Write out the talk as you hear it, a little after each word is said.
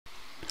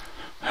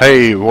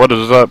Hey, what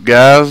is up,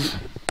 guys?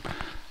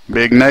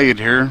 Big Nate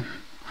here. I'm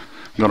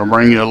gonna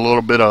bring you a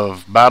little bit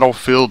of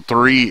Battlefield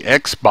 3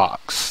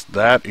 Xbox.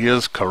 That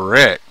is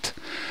correct.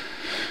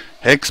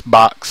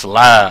 Xbox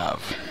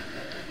Live.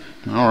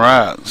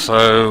 Alright,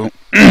 so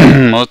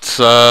let's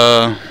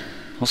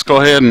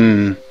go ahead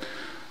and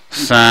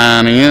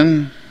sign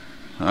in.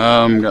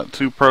 Got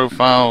two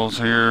profiles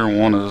here.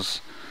 One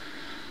is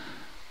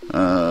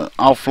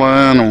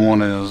offline and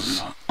one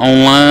is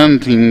online.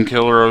 Team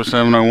Killer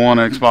 0701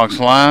 Xbox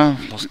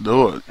Live. Let's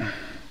do it.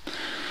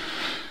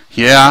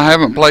 Yeah, I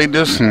haven't played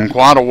this in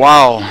quite a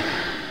while.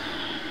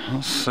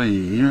 Let's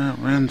see. You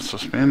have been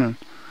suspended.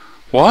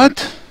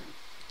 What?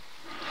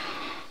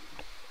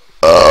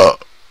 Oh.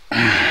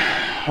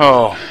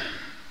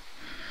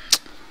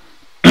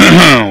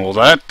 Well,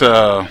 that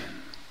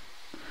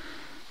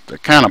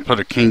kind of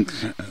put a kink.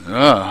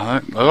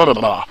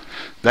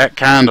 That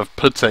kind of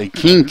puts a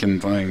kink in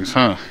things,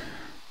 huh?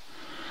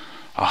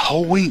 A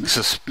whole week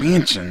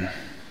suspension.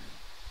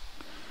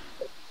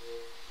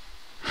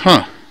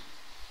 Huh.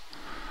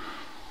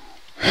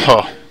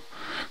 Huh.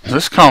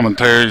 This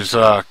commentary's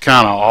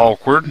kind of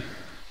awkward.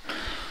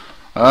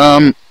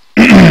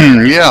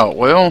 Yeah,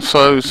 well,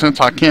 so since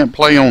I can't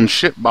play on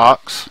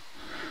Shitbox,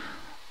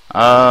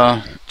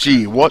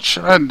 gee, what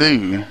should I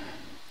do?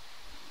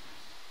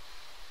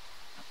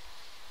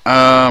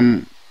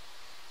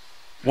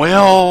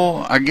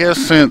 Well, I guess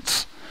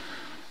since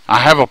I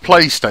have a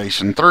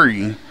PlayStation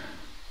 3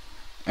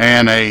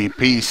 and a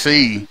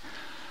PC,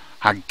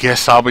 I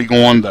guess I'll be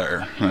going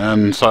there.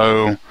 And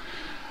so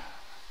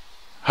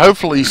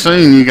hopefully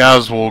soon you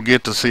guys will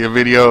get to see a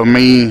video of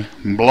me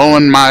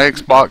blowing my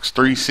Xbox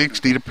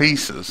 360 to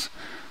pieces.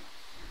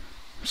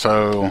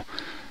 So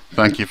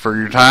thank you for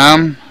your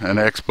time. And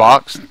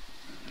Xbox,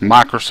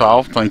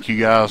 Microsoft, thank you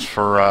guys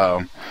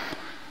for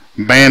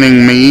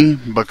banning me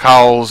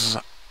because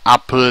I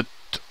put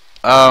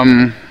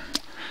and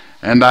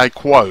I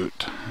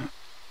quote,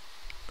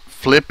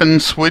 flipping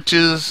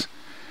switches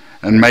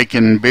and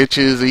making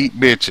bitches eat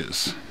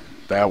bitches.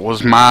 That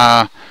was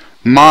my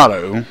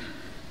motto,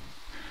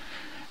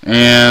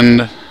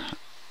 and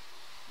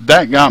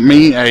that got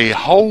me a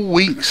whole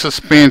week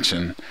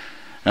suspension,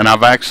 and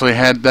I've actually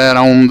had that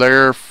on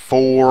there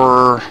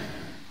for,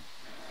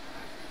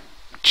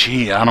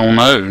 gee, I don't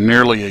know,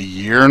 nearly a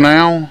year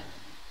now,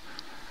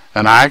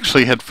 and I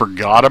actually had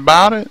forgot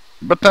about it,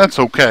 but that's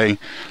okay.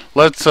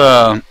 Let's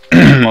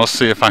let's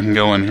see if I can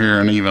go in here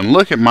and even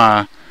look at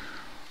my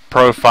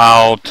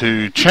profile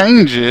to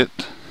change it,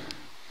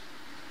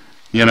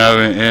 you know,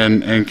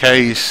 in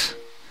case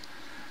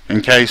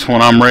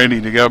when I'm ready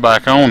to go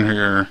back on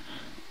here,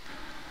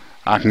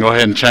 I can go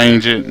ahead and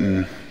change it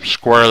and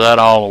square that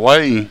all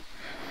away,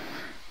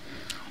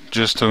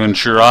 just to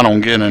ensure I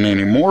don't get in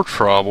any more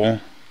trouble.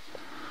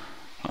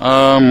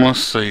 Let's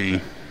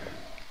see.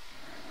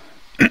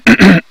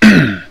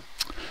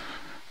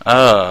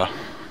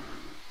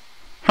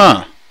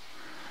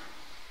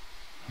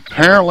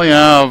 Apparently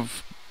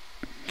I've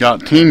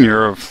got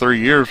tenure of 3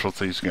 years with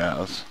these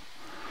guys.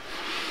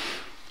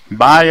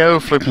 Bio,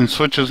 flipping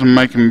switches and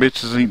making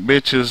bitches eat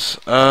bitches.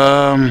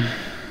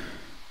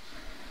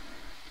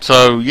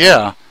 So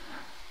yeah,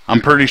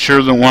 I'm pretty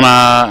sure that when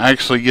I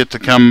actually get to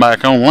come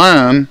back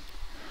online,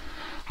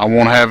 I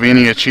won't have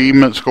any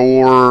achievement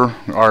score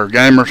or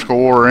gamer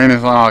score or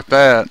anything like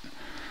that.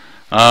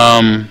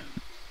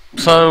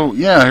 So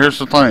yeah, here's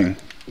the thing.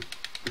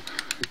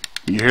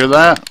 You hear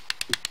that?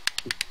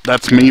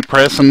 That's me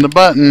pressing the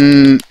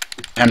button,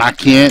 and I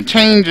can't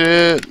change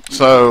it,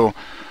 so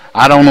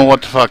I don't know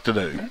what the fuck to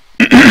do.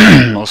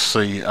 Let's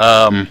see.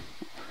 Let's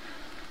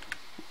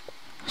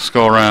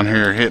go around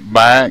here, hit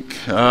back.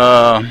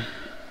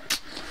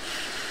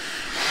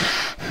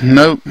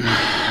 Nope.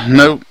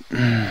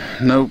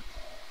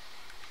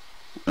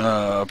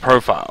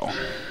 Profile.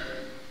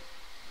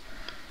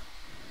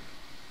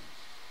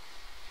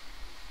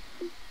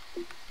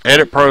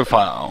 Edit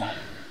profile.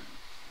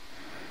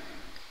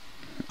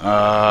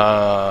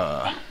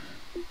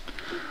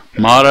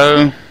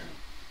 Motto.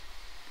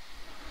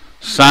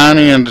 Sign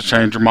in to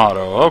change your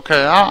motto.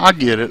 Okay, I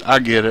get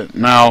it.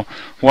 Now,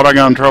 what I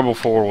got in trouble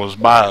for was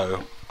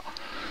bio.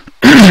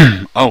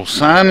 Oh,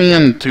 sign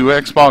in to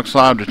Xbox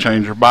Live to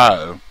change your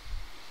bio.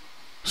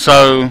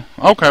 So,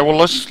 okay, well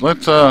let's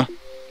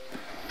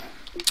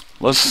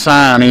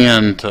sign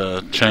in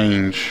to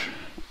change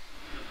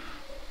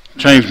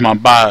my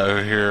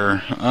bio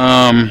here.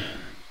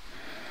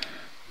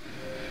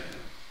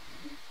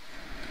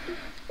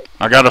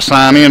 I gotta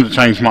sign in to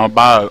change my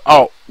bio.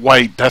 Oh,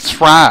 wait, that's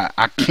right.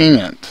 I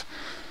can't.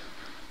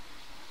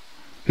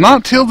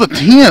 Not till the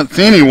 10th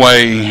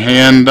anyway.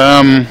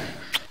 And,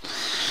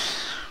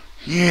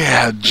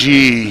 yeah,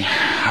 gee,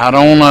 I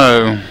don't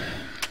know.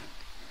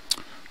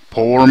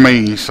 Poor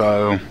me,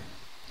 so.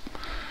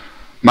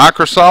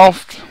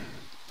 Microsoft,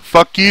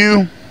 fuck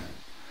you.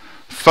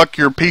 Fuck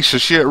your piece of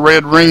shit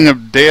red ring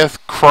of death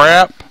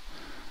crap.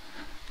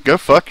 Go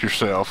fuck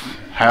yourself.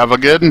 Have a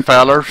good one,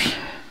 fellers.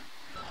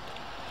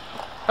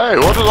 Hey,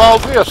 what is all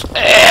this?